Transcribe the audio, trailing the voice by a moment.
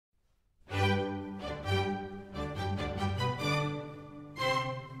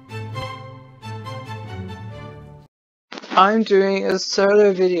I'm doing a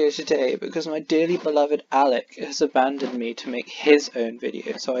solo video today because my dearly beloved Alec has abandoned me to make his own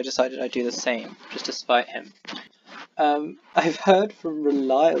video, so I decided I'd do the same, just to spite him. I've heard from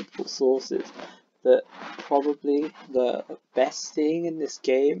reliable sources that probably the best thing in this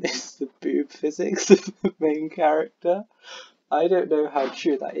game is the boob physics of the main character. I don't know how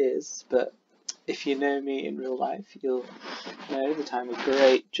true that is, but if you know me in real life, you'll know that I'm a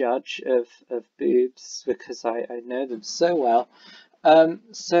great judge of boobs because I know them so well.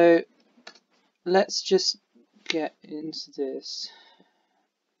 So let's just get into this.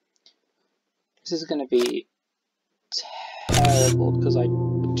 This is going to be terrible because I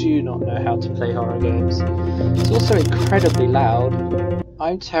do not know how to play horror games. It's also incredibly loud.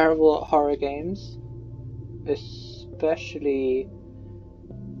 I'm terrible at horror games, especially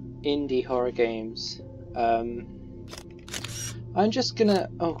indie horror games. I'm just gonna,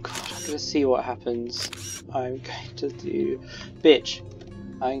 oh god, I'm gonna see what happens. I'm going to do, bitch,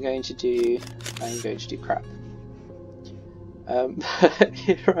 I'm going to do crap.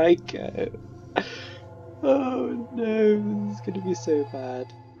 Here I go. Oh no, this is gonna be so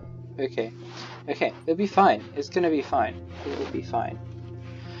bad. Okay, it'll be fine. It's gonna be fine. It'll be fine.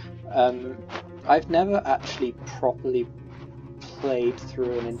 I've never actually properly played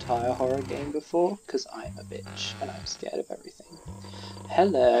through an entire horror game before because I'm a bitch and I'm scared of everything.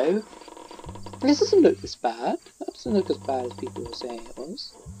 Hello. This doesn't look this bad. That doesn't look as bad as people were saying it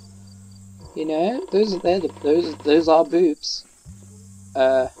was. You know, those are boobs.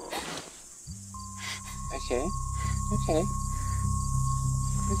 Okay.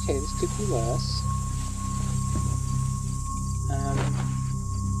 Okay, this could be worse.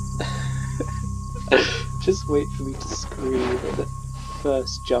 Just wait for me to scream at the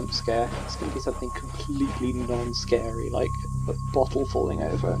first jump scare. It's going to be something completely non-scary, like a bottle falling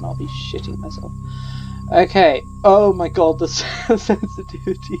over, and I'll be shitting myself. Okay. Oh my god, the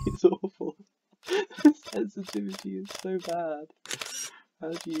sensitivity is awful. The sensitivity is so bad. How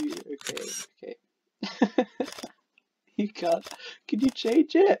do you... Okay. You can't... Can you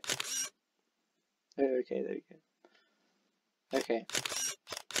change it? Oh, okay, there you go. Okay.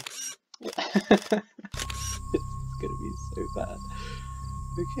 It's gonna be so bad.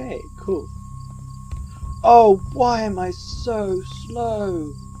 Okay, cool. Oh, why am I so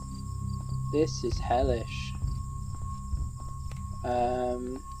slow? This is hellish.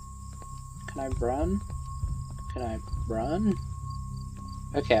 Can I run? Can I run?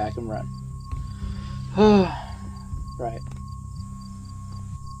 Okay, I can run. Right.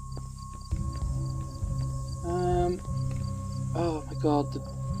 Oh my god,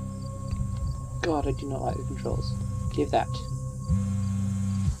 God, I do not like the controls. Give that.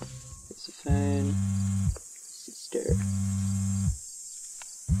 It's a phone. Sister.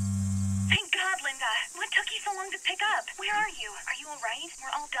 Thank God, Linda. What took you so long to pick up? Where are you? Are you alright?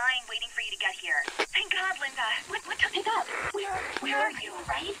 We're all dying waiting for you to get here. Thank God, Linda. What took you up? Where are you,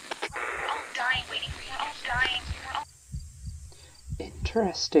 alright? We're all dying waiting for you. We're all dying. We're all...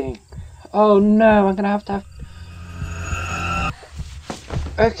 Interesting. Oh no, I'm gonna have to have...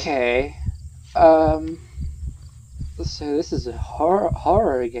 Okay. So this is a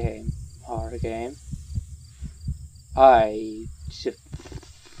horror game.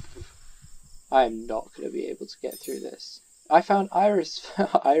 I'm not going to be able to get through this. I found Iris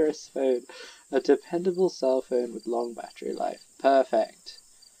phone, a dependable cell phone with long battery life. Perfect.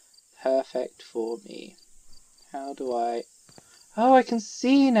 Perfect for me. How do I... Oh, I can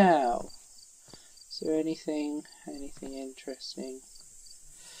see now! Is there anything interesting?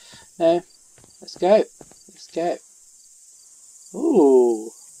 No. Let's go. Let's go.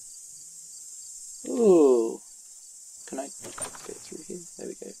 Ooh. Ooh. Can I go through here? There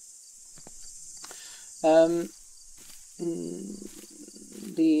we go.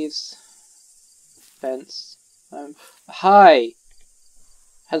 Leaves. Fence. Hi!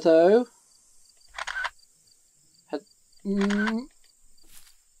 Hello?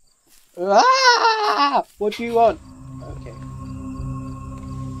 Ah! What do you want? Okay.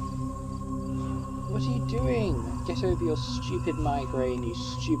 What are you doing? Get over your stupid migraine, you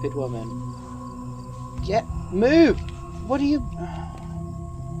stupid woman. Move! What are you...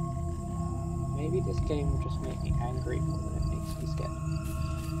 Maybe this game will just make me angry more than it makes me scared.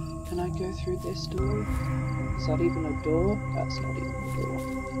 Can I go through this door? Is that even a door? That's not even a door.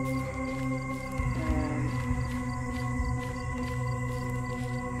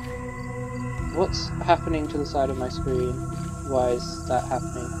 What's happening to the side of my screen? Why is that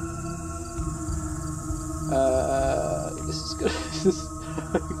happening? This is gonna...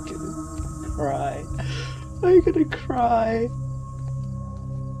 I'm gonna cry. I'm gonna cry.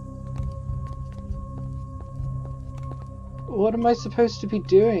 What am I supposed to be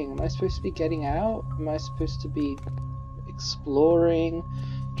doing? Am I supposed to be getting out? Am I supposed to be exploring?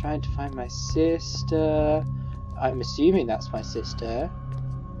 Trying to find my sister? I'm assuming that's my sister.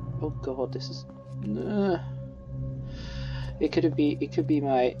 Oh god, this is... It could be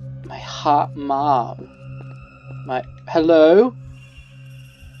my hot mom. Hello?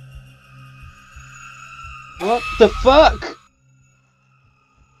 What the fuck?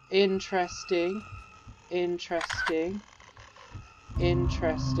 Interesting.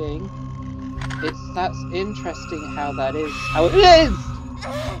 That's interesting how that is. How it is!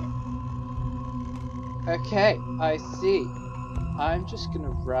 Okay, I see. I'm just gonna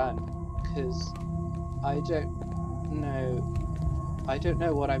run, because I don't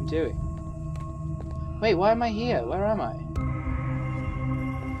know what I'm doing. Wait, why am I here? Where am I?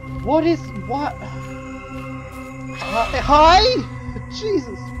 What? Hi?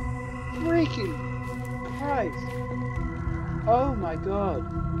 Jesus freaking Christ. Oh my god.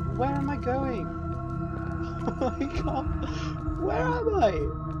 Where am I going? I can't. Where am I?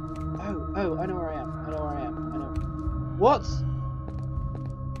 Oh, I know where I am. I know. What?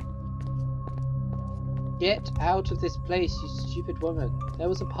 Get out of this place, you stupid woman. There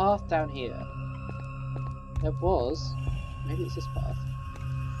was a path down here. There was. Maybe it's this path.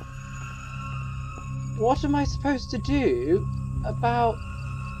 What am I supposed to do about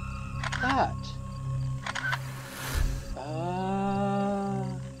that?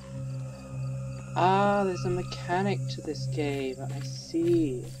 There's a mechanic to this game. I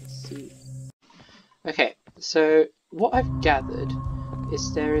see. Okay, so what I've gathered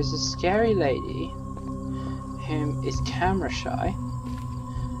is there is a scary lady who is camera shy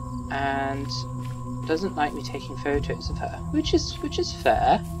and doesn't like me taking photos of her, which is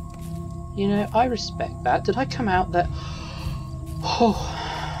fair. You know, I respect that. Did I come out there? Oh,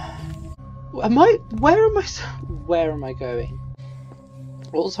 where am I going?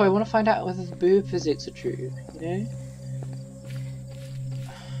 Also, I want to find out whether the boob physics are true, you know?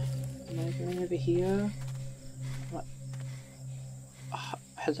 Am I going over here?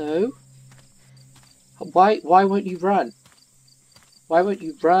 Hello? Why won't you run? Why won't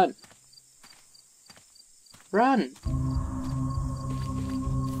you run? Run!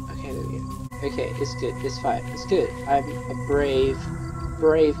 Okay, there we go. Okay, it's good, it's fine, it's good. I'm a brave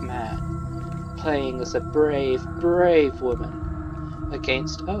man. Playing as a brave woman.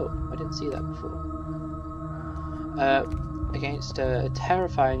 Against, oh, I didn't see that before. Against a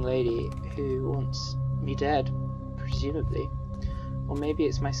terrifying lady who wants me dead, presumably. Or maybe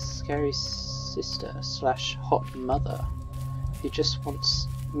it's my scary sister / hot mother who just wants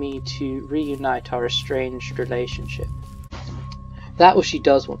me to reunite our estranged relationship. That or she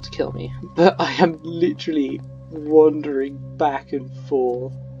does want to kill me, but I am literally wandering back and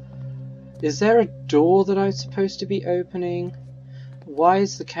forth. Is there a door that I'm supposed to be opening? Why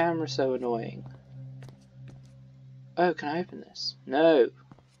is the camera so annoying? Oh, can I open this? No,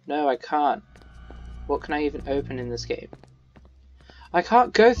 I can't. What can I even open in this game? I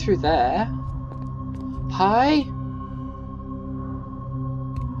can't go through there. Hi?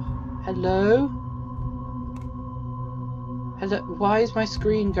 Hello? Hello? Why is my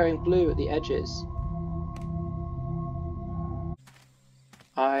screen going blue at the edges?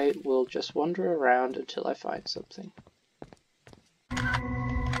 I will just wander around until I find something.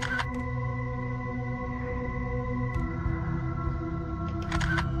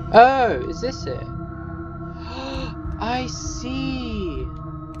 Oh, is this it? I see.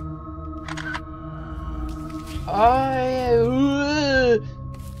 Oh,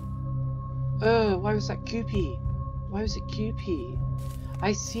 why was that goopy? Why was it goopy?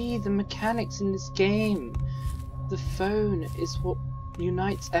 I see the mechanics in this game. The phone is what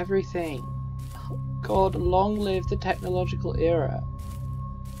unites everything. Oh, God, long live the technological era.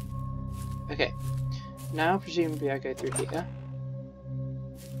 Okay, now presumably I go through here.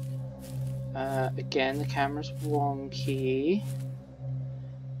 Again, the camera's wonky.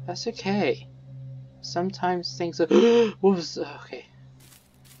 That's okay. Sometimes things are... What was... Okay.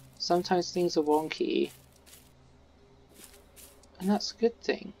 Sometimes things are wonky. And that's a good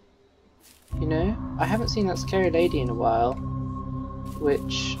thing. You know? I haven't seen that scary lady in a while.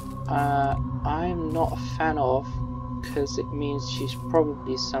 Which, I'm not a fan of. Because it means she's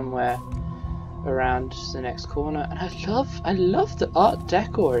probably somewhere around the next corner. And I love the art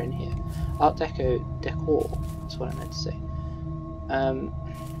decor in here. Art deco decor, that's what I meant to say.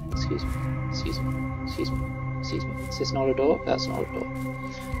 Excuse me. Is this not a door? That's not a door.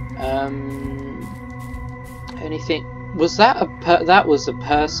 Anything? Was that that was a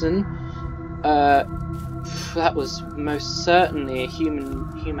person? That was most certainly a human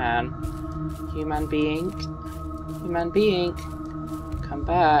being. Human being, come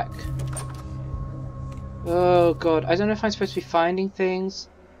back. Oh god, I don't know if I'm supposed to be finding things,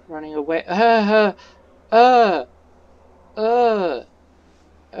 running away.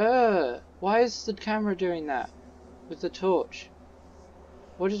 Why is the camera doing that with the torch?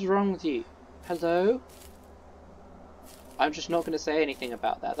 What is wrong with you? Hello? I'm just not going to say anything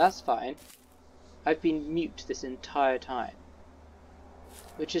about that. That's fine. I've been mute this entire time.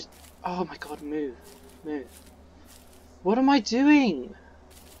 Which is... Oh my god, move. Move. What am I doing?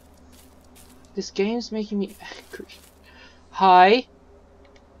 This game's making me angry. Hi.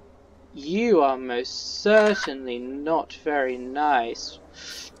 You are most certainly not very nice.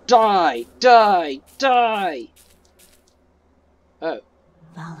 Die! Die! Die! Oh.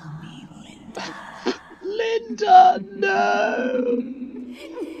 Follow me, Linda. Linda, no!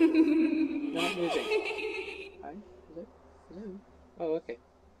 You're not moving. Hi? Hello? Hello? Oh, okay.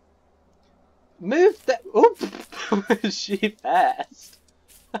 Move that! Oh! She fast.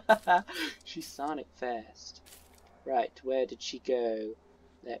 She's Sonic fast. Right, where did she go?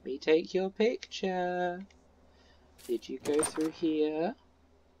 Let me take your picture. Did you go through here?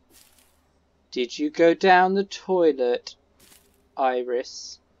 Did you go down the toilet?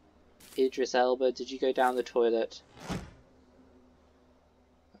 Idris Elba, did you go down the toilet?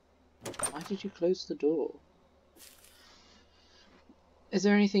 Why did you close the door? Is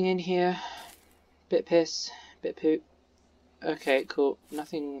there anything in here? Bit piss, bit poop. Okay, cool.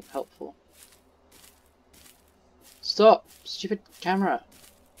 Nothing helpful. Stop! Stupid camera!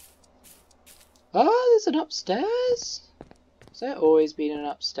 Oh, there's an upstairs? Has there always been an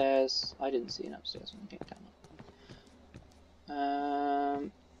upstairs? I didn't see an upstairs when I came down.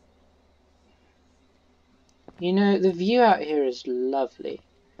 You know, the view out here is lovely.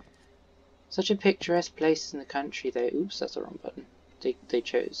 Such a picturesque place in the country though. Oops, that's the wrong button. They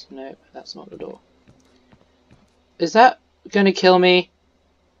chose. No, that's not the door. Is that gonna kill me?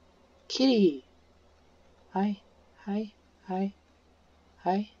 Kitty! Hi. Hi. Hi.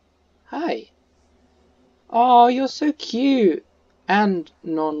 Hi. Hi. Oh, you're so cute! And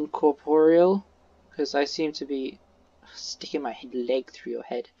non-corporeal. Because I seem to be sticking my leg through your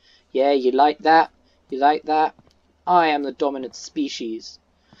head. Yeah, you like that? You like that? I am the dominant species.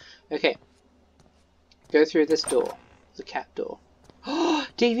 Okay. Go through this door. The cat door. Oh,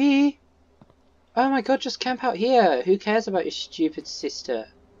 DV! Oh my god, just camp out here. Who cares about your stupid sister?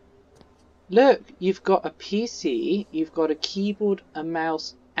 Look, you've got a PC, you've got a keyboard, a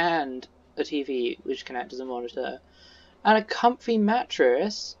mouse, and a TV, which can act as a monitor, and a comfy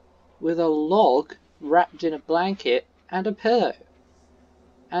mattress with a log wrapped in a blanket and a pillow.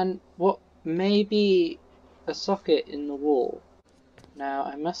 And what may be a socket in the wall. Now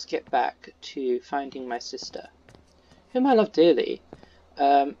I must get back to finding my sister, whom I love dearly,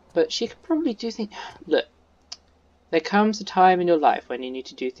 but she could probably do things. Look, there comes a time in your life when you need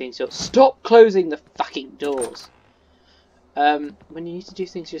to do things. Stop closing the fucking doors. When you need to do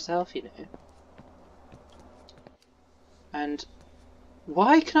things yourself, you know. And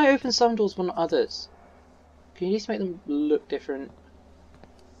why can I open some doors but not others? Can you just make them look different?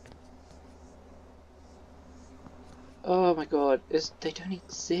 Oh my god, they don't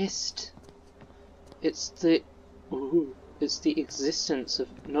exist. It's the existence of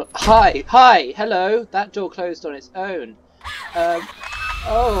not. Hi, hello. That door closed on its own.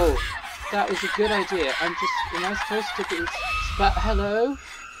 Oh, that was a good idea. Am I supposed to be? But hello.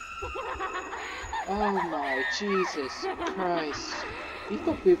 Oh my Jesus Christ! We've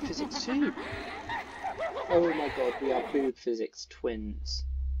got boob physics too. Oh my god, we are boob physics twins.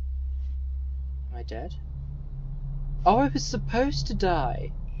 Am I dead? Oh, I was supposed to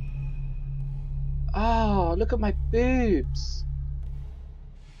die. Oh, look at my boobs.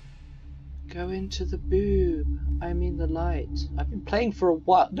 Go into the boob. I mean the light. I've been playing for a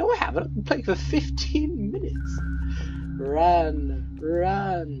while. No, I haven't. I've been playing for 15 minutes. Run,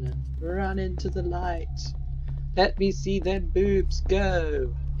 run, run into the light. Let me see them boobs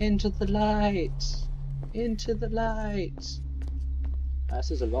go. Into the light. Into the light.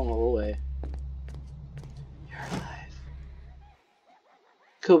 This is a long hallway. You're alive.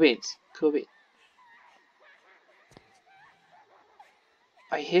 Cool beans. Cool beans.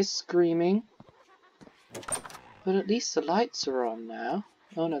 I hear screaming. But at least the lights are on now.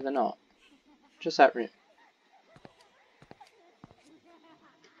 Oh no, they're not. Just that room.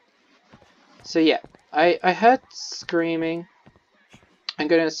 So yeah, I heard screaming. I'm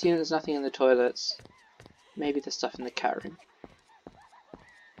going to assume there's nothing in the toilets. Maybe there's stuff in the cat room.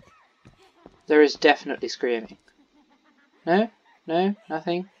 There is definitely screaming. No? No?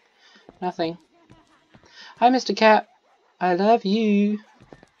 Nothing? Nothing. Hi, Mr. Cat. I love you.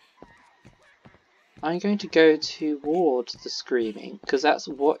 I'm going to go towards the screaming, because that's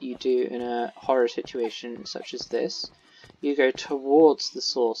what you do in a horror situation such as this. You go towards the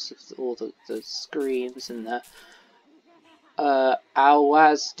source of all the screams and the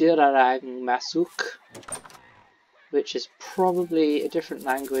Awaz Dirarang Masuk, which is probably a different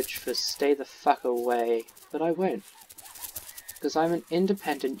language for stay the fuck away, but I won't. Because I'm an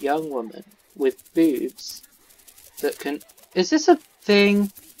independent young woman with boobs that can... Is this a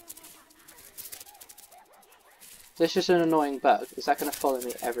thing? This is an annoying bug. Is that going to follow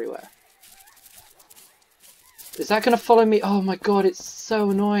me everywhere? Is that going to follow me? Oh my god, it's so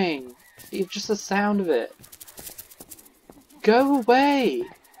annoying. Just the sound of it. Go away!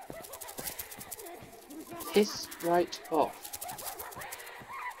 Piss right off.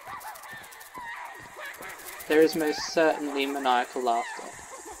 There is most certainly maniacal laughter.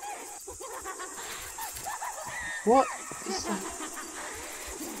 What is that?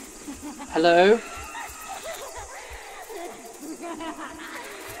 Hello?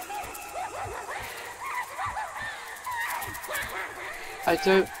 I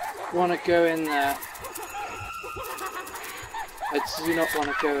don't want to go in there. I do not want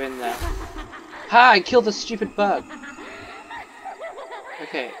to go in there. Ha! I killed the stupid bug!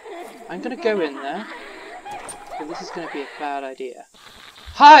 Okay, I'm gonna go in there. But this is gonna be a bad idea.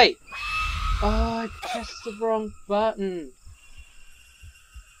 Hi! Oh, I pressed the wrong button.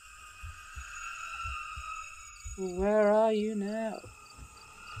 Where are you now?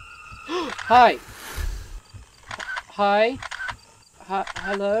 Hi! Hi?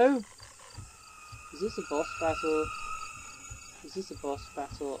 Hello? Is this a boss battle? Is this a boss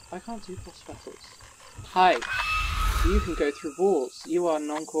battle? I can't do boss battles. Hi! You can go through walls. You are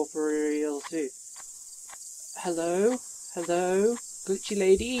noncorporeal too. Hello? Hello? Glitchy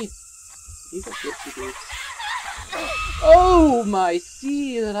lady? You got glitchy dudes. Oh my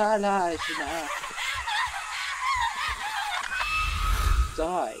seal!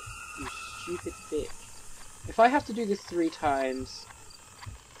 Die, you stupid bitch. If I have to do this 3 times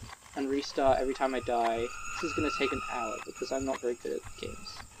and restart every time I die, this is going to take an hour because I'm not very good at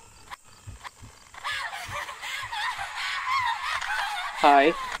games.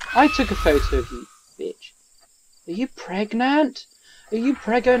 Hi, I took a photo of you, bitch. Are you pregnant? Are you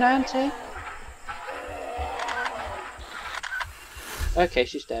pregonante? Okay,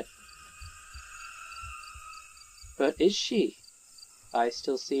 she's dead. But is she? I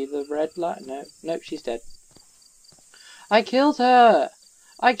still see the red light. No, nope, she's dead. I killed her!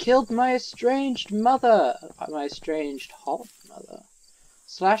 I killed my estranged mother! My estranged hot mother.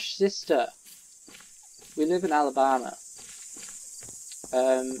 Slash sister. We live in Alabama.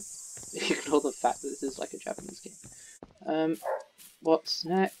 Ignore the fact that this is like a Japanese game. What's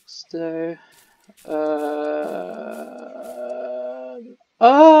next though?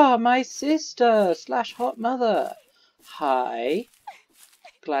 Oh, my sister! Slash hot mother! Hi.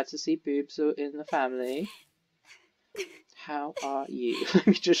 Glad to see boobs in the family. How are you? Let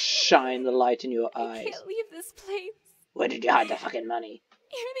me just shine the light in your eyes. I can't leave this place. Where did you hide the fucking money?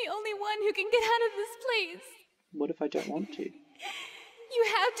 You're the only one who can get out of this place. What if I don't want to? You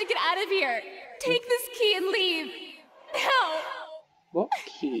have to get out of here. Take this key and leave. Now. What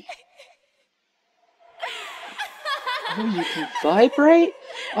key? Oh, you can vibrate?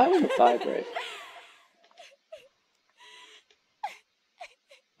 I want to vibrate.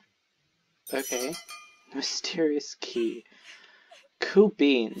 Okay. Mysterious key. Cool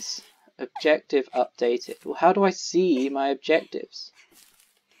beans. Objective updated. Well, how do I see my objectives?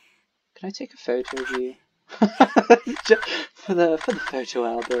 Can I take a photo of you? for the photo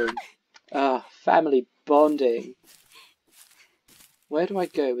album. Ah, family bonding. Where do I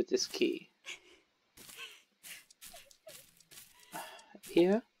go with this key?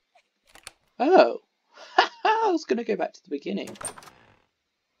 Here? Oh! I was gonna go back to the beginning.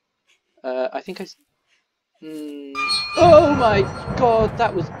 I think I... Oh my god,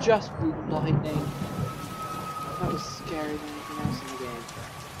 that was just lightning. That was scarier than anything else in the game.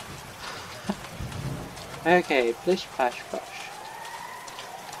 Okay, plish plash push.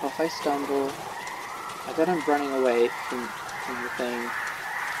 Off I stumble. I bet I'm running away from the thing.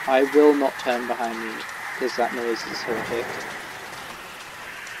 I will not turn behind me, because that noise is horrific.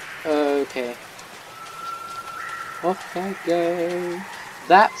 Okay. Off I go.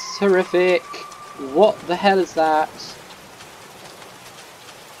 That's horrific! What the hell is that?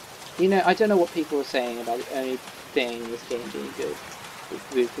 You know, I don't know what people are saying about the only thing this game being good with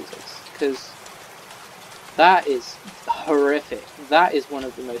physics, because that is horrific. That is one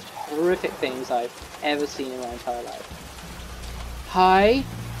of the most horrific things I've ever seen in my entire life. Hi?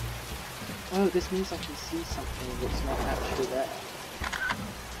 Oh, this means I can see something that's not actually there.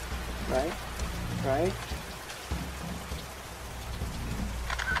 Right? right?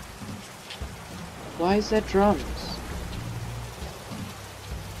 Why is there drums?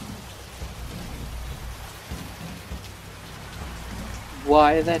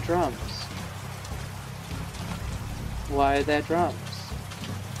 Why are there drums? Why are there drums?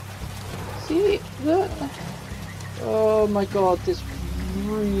 See, oh my god, this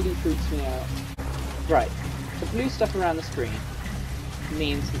really freaks me out. Right, the blue stuff around the screen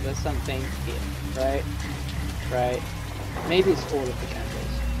means that there's something here, right? Right. Maybe it's all of the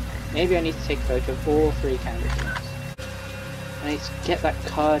candles. Maybe I need to take a photo of all 3 candles. I need to get that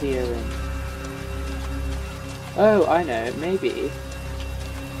cardio in. Oh, I know, maybe.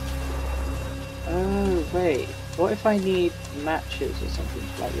 Oh, wait. What if I need matches or something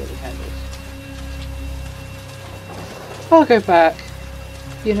to light the other candles? I'll go back,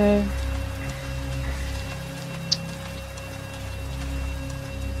 you know.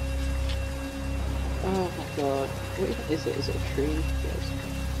 Oh my god. What even is it? Is it a tree? Yes.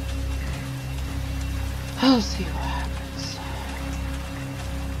 I'll see what happens.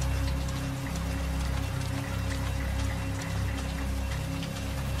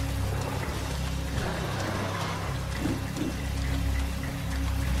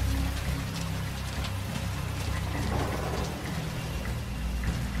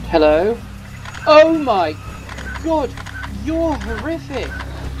 Hello? Oh my god! You're horrific!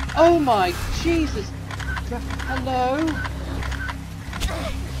 Oh my Jesus! Hello?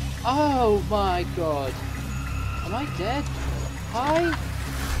 Oh my god! Am I dead? Hi?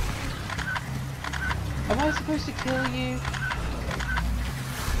 Am I supposed to kill you?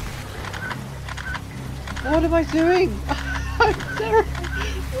 What am I doing? I'm terrible!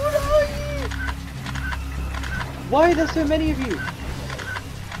 What are you? Why are there so many of you?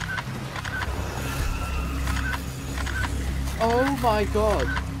 Oh my god!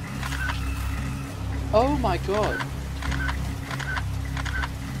 Oh my god!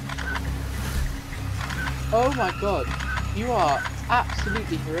 Oh my god! You are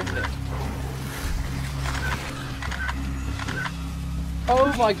absolutely horrific!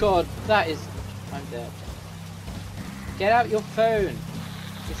 Oh my god! That is... I'm dead. Get out your phone!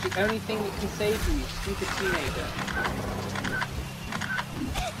 It's the only thing that can save you, you stupid teenager.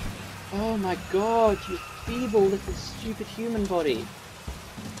 Oh my god, you feeble little stupid human body.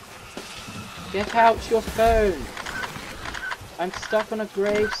 Get out your phone! I'm stuck on a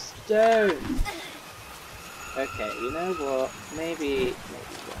gravestone! Okay, you know what? Maybe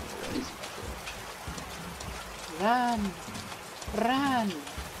run! Run!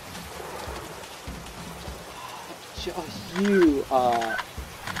 You are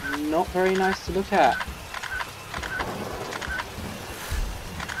not very nice to look at.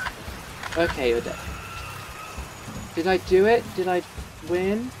 Okay, you're dead. Did I do it? Did I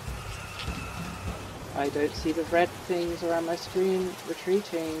win? I don't see the red things around my screen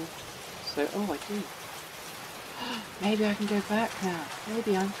retreating. So, oh, I do. Maybe I can go back now.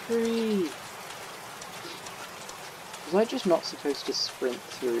 Maybe I'm free. Was I just not supposed to sprint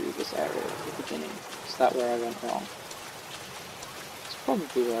through this area at the beginning? Is that where I went wrong? It's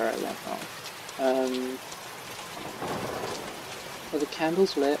probably where I went wrong. Are the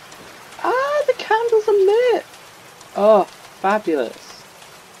candles lit? Ah, the candles are lit! Oh, fabulous.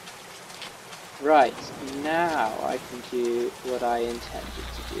 Right, now I can do what I intended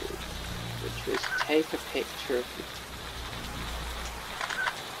to do, which was take a picture of the...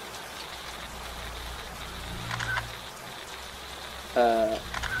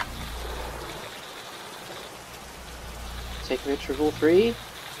 take a picture of all 3?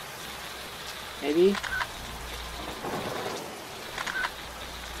 Maybe?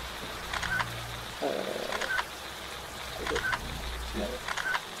 No.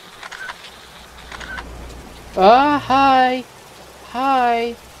 Ah, hi!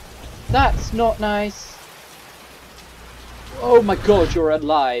 Hi! That's not nice! Oh my god, you're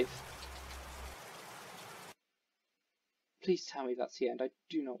alive! Please tell me that's the end. I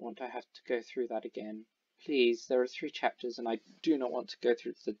do not want to have to go through that again. Please, there are 3 chapters and I do not want to go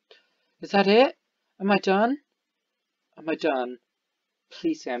through the... Is that it? Am I done? Am I done?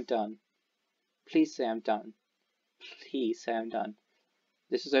 Please say I'm done. Please say I'm done. Please say I'm done.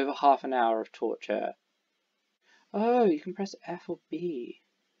 This is over half an hour of torture. Oh, you can press F or B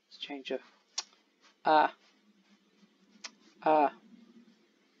to change your... Ah. Ah.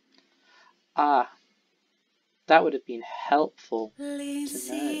 Ah. That would have been helpful to know.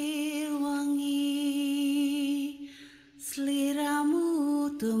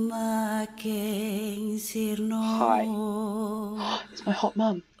 Hi. It's my hot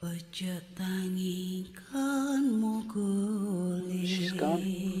mum. She's gone.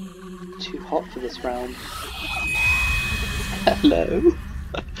 Too hot for this round. Hello?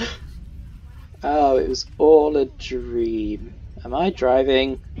 Oh, it was all a dream. Am I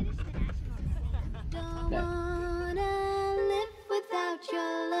driving? Don't No. wanna live without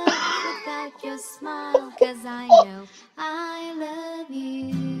your love, without your smile, 'cause I know I love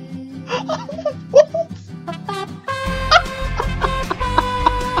you.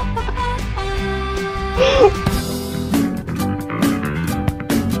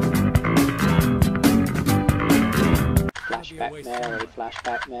 Flashback Mary,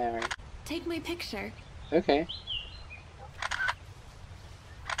 flashback Mary. Take my picture. Okay.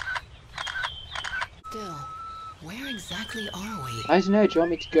 Still, where exactly are we? I don't know, do you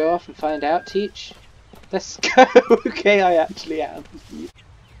want me to go off and find out, Teach? Let's go! Okay, I actually am.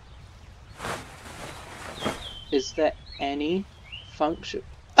 Is there any function?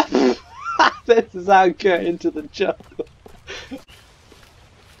 This is how I go into the jungle.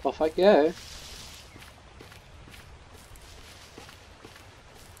 Off I go.